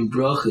 Rashi and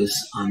Brachas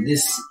on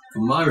this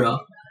Gemara,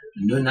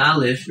 Nun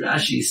Aleph,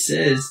 Rashi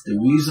says the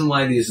reason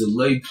why there's a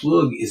loy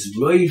plug is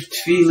Roiv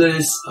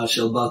Tfilas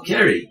Ashal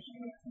Balkeri.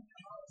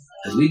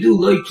 As we do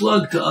loy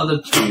plug to other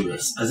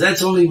Tfilas. As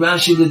that's only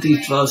Rashi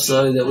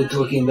L'Titvasa that we're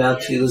talking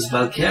about Tfilas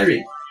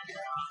Balkeri.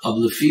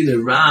 Ablafi the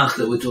Rach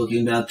that we're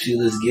talking about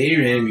Tfilas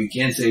Gerim, you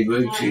can't say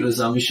Roiv Tfilas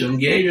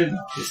Amishum Gerim.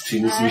 It's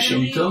Tfilas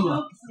Mishum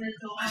Toma.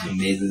 So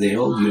maybe they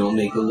hold you don't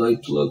make a loy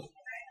plug.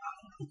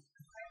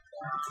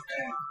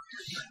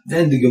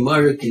 Then the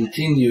Gemara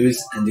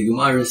continues, and the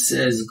Gemara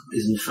says,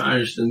 is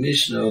mefarish the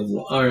Mishnah of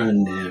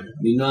La'aran there,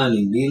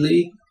 Minani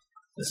Mili,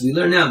 as we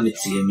learn out,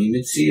 Mitzia mi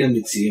Mitzia,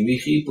 Mitzia mi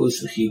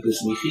Chipus, V'chipus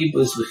mi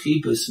Chipus,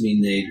 V'chipus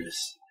mi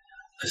Nedrus.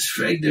 As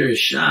Fregder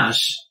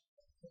Shash,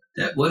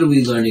 that what are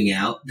we learning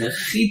out? That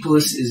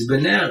Chipus is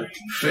Bener.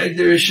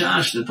 Fregder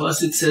Shash, the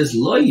pasuk says,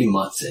 Lo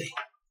Yimatzeh.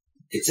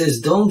 It says,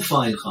 don't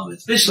find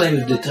chametz.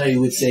 Bishleim, if the Torah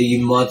would say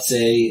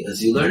Yimatzeh,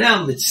 as you learn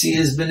out, Mitzia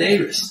is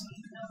Benedrus.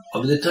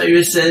 But the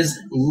Torah says,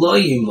 Lo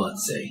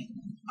Yimatzeh.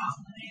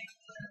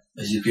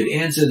 As you could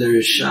answer the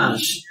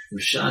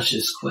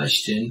Rashash's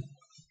question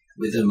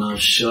with a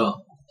Marsha.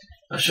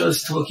 Marsha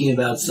is talking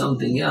about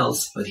something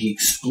else, but he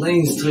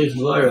explains Torah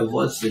Dvarav,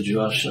 what's the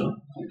drasha?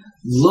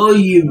 Lo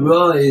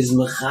Yira is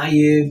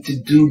Mechayev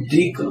to do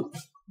Dika.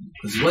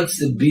 Because what's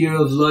the beer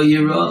of Lo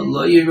Yira?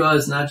 Lo Yira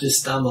is not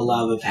just Stam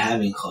Alav of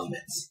having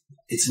chametz.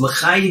 It's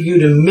Mechayev you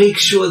to make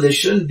sure there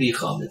shouldn't be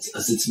chametz,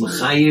 as it's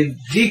Mechayev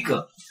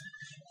Dika.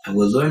 And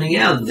we're learning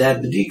out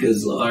that B'dika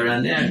is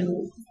La'araner.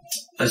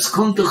 As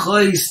Kum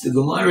T'chais, the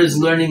Gemara is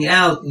learning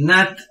out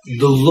not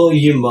the Lo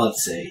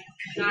Yimatzeh.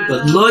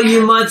 But Lo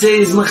Yimatzeh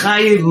is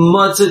Mechayev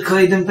Matzah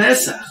Koydem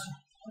Pesach.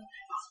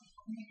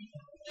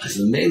 As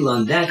the Meila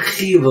on that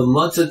Chiv of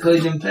Matzah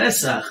Koydem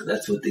Pesach,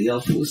 that's what the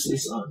Yalfus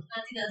is on.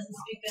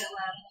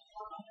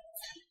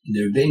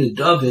 The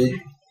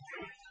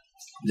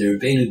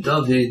Rabbeinu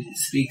David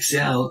speaks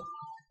out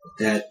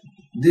that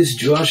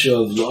this drasha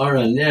of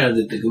La'ara Ner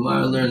that the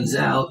Gemara learns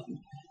out,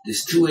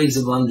 there's two ways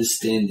of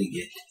understanding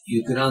it.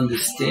 You could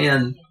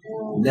understand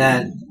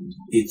that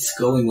it's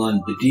going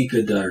on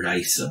B'dika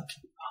Daraisa,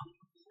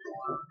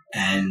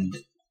 and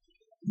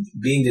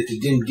being that the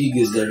din B'dika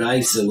is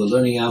Daraisa, we're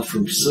learning out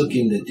from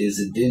Psukim that there's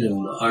a din of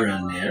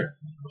La'ara Ner.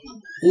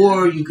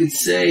 Or you could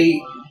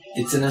say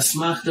it's an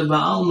Asmachta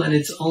Ba'alma and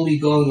it's only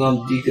going on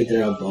B'dika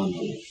Darabon.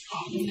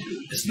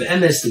 As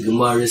Be'emes the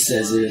Gemara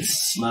says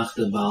it's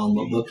Asmachta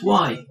Ba'alma, but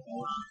why?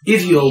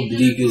 If you hold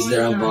B'dika is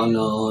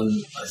Darabanon,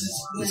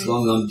 it's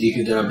going on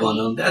B'dika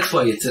Darabanon, that's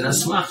why it's an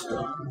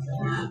Asmachta.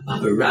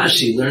 But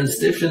Rashi learns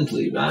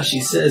differently.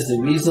 Rashi says the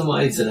reason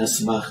why it's an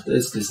Asmachta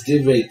is because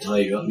Divrei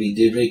Torah,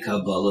 Divrei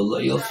Kabbalah, Lo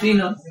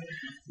Yalfina.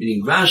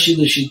 Meaning Rashi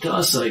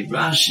L'Shitasai,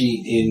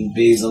 Rashi in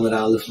Beis Amud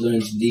Aleph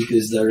learns B'dika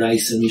is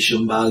Daraisa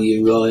Mishum Bal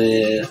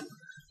Yeroeh.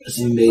 As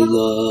in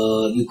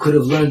Beila, you could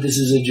have learned this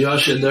is a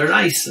Joshua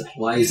Daraisa.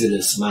 Why is it a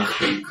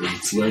Asmachta? Because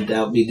it's learned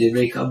out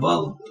Divrei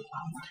Kabbalah.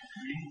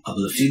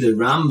 Ablafi the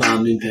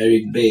Rambam in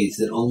Perik Beis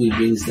that only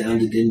brings down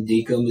the din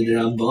dika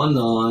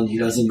midrabanan. He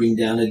doesn't bring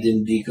down a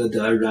din dika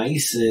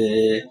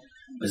daraisa.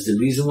 As the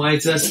reason why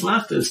it's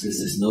asmachta is because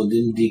there's no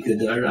din dika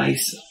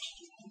daraisa.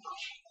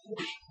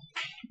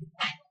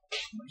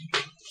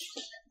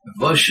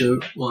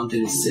 Vasher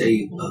wanted to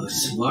say a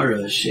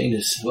svara,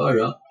 shena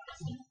svara,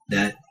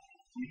 that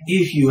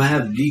if you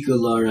have dika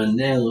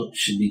laranel,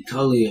 should be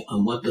totally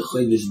on what the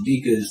chayvus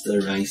dika is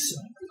daraisa.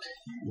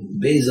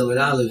 Beis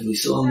Amud Aleph, we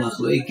saw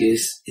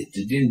Machlekes, if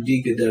the din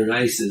B'dika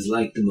Daraisa is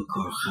like the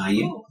Makar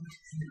Chayim,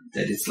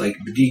 that it's like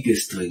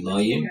B'dikas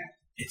Toilayim,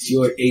 it's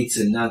your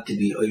Eitzah not to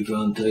be over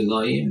on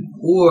Toilayim,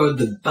 or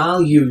the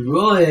Bal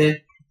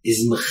Yeroeh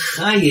is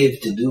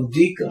Mechayev to do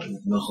B'dika.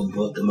 Nachum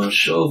brought the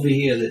Marsha over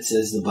here that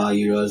says the Bal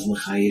Yeroeh is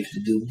Mechayev to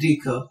do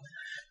B'dika.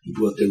 He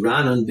brought the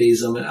Ran on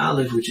Beis Amud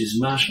Aleph, which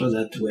is mashma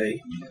that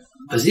way.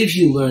 As if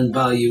you learn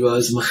Bal Yeroeh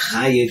is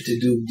Mechayev to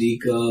do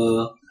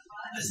B'dika,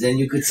 as then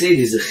you could say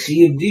there's a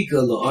chiyuv dika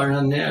la'ar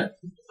haner.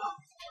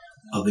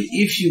 But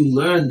if you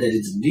learn that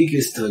it's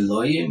b'dikas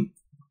toilayim,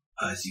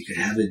 as you could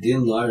have a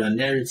din la'ar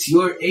haner, it's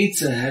your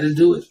eitzah how to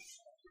do it,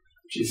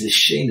 which is a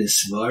shena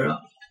svara.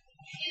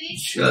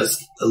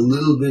 Just a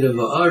little bit of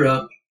a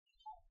ara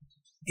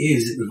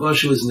is Rav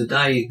Asher was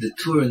medayik the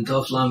Tur in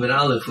Tov Lamed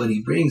Aleph when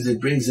he brings it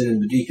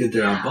in b'dika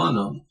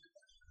derabanan.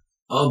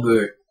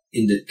 Aber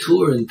in the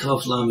Tur in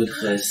Tov Lamed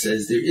Ches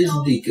says there is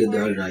b'dika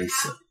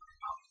daraisa.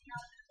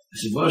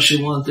 So Vasha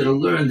wanted to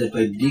learn that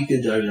by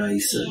B'dika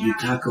Daraisa,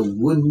 Yutaka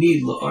would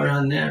need La'ar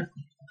HaNer.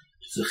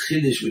 It's a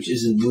Chiddush which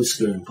isn't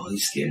Musker and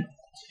Paiskin.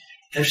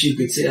 Actually, you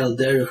could say Al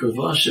Derech Rav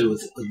Vasha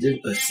with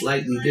a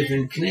slightly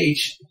different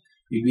knetch,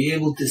 you'd be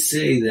able to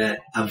say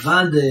that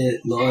Avade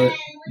La'ar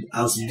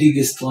Al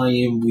B'dikas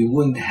Tlayim, we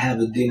wouldn't have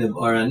a din of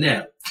Ar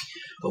HaNer.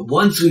 But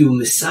once we were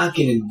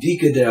Misakin and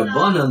B'dika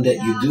Darabanan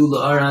that you do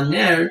La'ar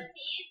HaNer,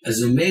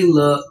 as a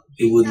Mela,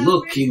 it would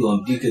look Kilo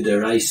on B'dika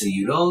Daraisa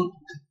you don't,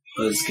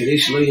 Because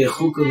Kadesh Lo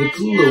Yechuka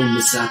V'Klulo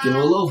Misakim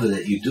all over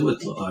that you do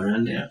it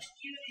La'ara there.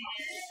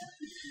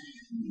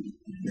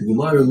 The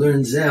Gemara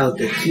learns out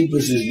that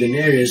Chipus is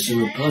Beneris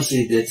from a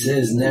pasuk that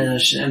says Ner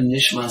Hashem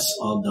Nishmas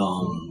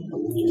Adam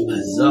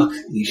Azak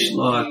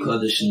Lishla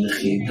HaKadosh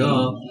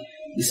Nechida.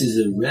 This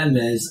is a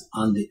remez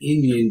on the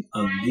Indian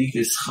of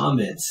Dikas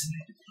Chametz,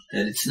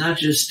 that it's not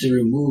just to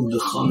remove the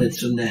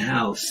Chametz from the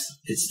house,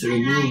 it's to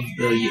remove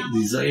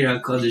the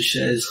Zayir HaKadosh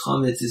says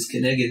Chametz is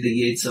connected to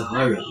Yetzer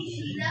Hara.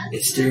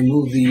 It's to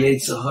remove the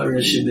Yetzer Hara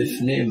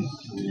Shebifnim.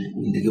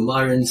 In the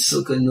Gemara in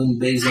Sukkah Nun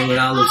Beis Amar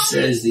Aleph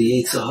says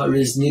the Yetzer Hara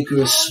is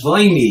Nikra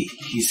Svaini.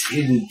 He's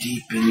hidden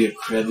deep in your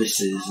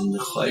crevices, in the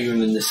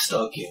Chayrim and the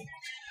Stocking.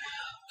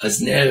 As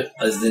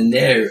the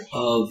Ner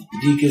of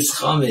Dikas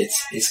Chametz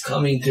is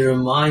coming to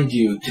remind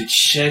you to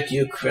check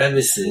your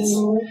crevices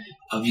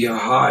of your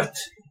heart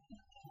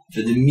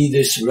for the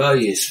Midas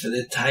Rayis, for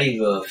the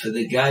Taiva, for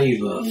the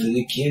Gaiva, for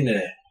the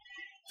Kinner,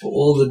 for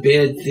all the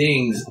bad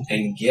things,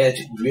 and get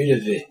rid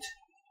of it.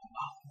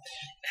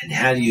 And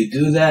how do you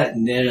do that?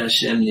 Ner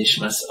Hashem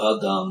Nishmas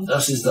Adam.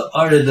 Thus is the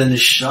art of the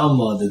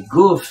Neshama, the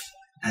Guf,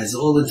 has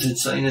all its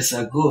Tzainas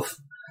HaGuf.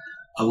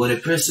 And when a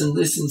person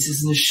listens,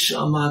 his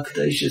Neshama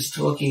HaKadosh is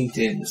talking to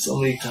him. So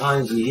many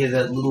times we hear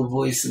that little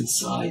voice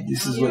inside.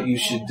 This is what you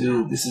should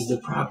do. This is the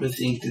proper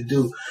thing to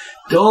do.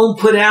 Don't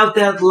put out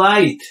that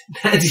light.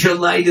 That's your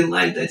light in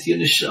life. That's your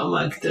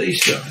Neshama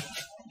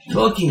HaKadosh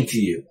talking to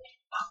you.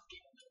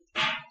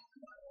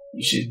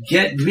 You should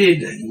get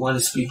rid. You want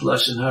to speak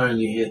Lashon Hara and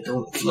you hear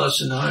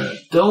Lashon Hara.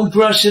 Don't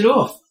brush it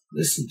off.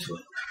 Listen to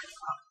it.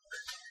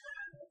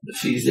 The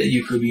fees that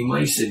you could be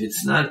Ma'isiv.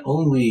 It's not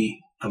only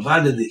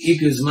Avada, the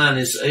Iker's man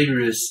is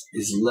Iris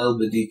is Lel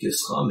B'dikas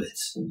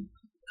Chametz.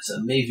 As a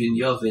Mavin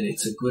Yovin,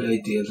 it's a good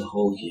idea the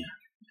whole year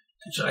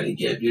to try to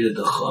get rid of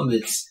the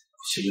Chametz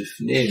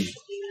Shebifnim,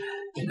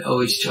 and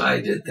always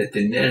try that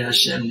the Ner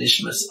Hashem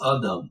Nishmas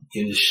Adam,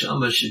 your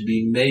Neshama should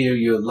be mayor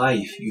your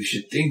life. You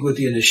should think with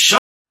your Neshama.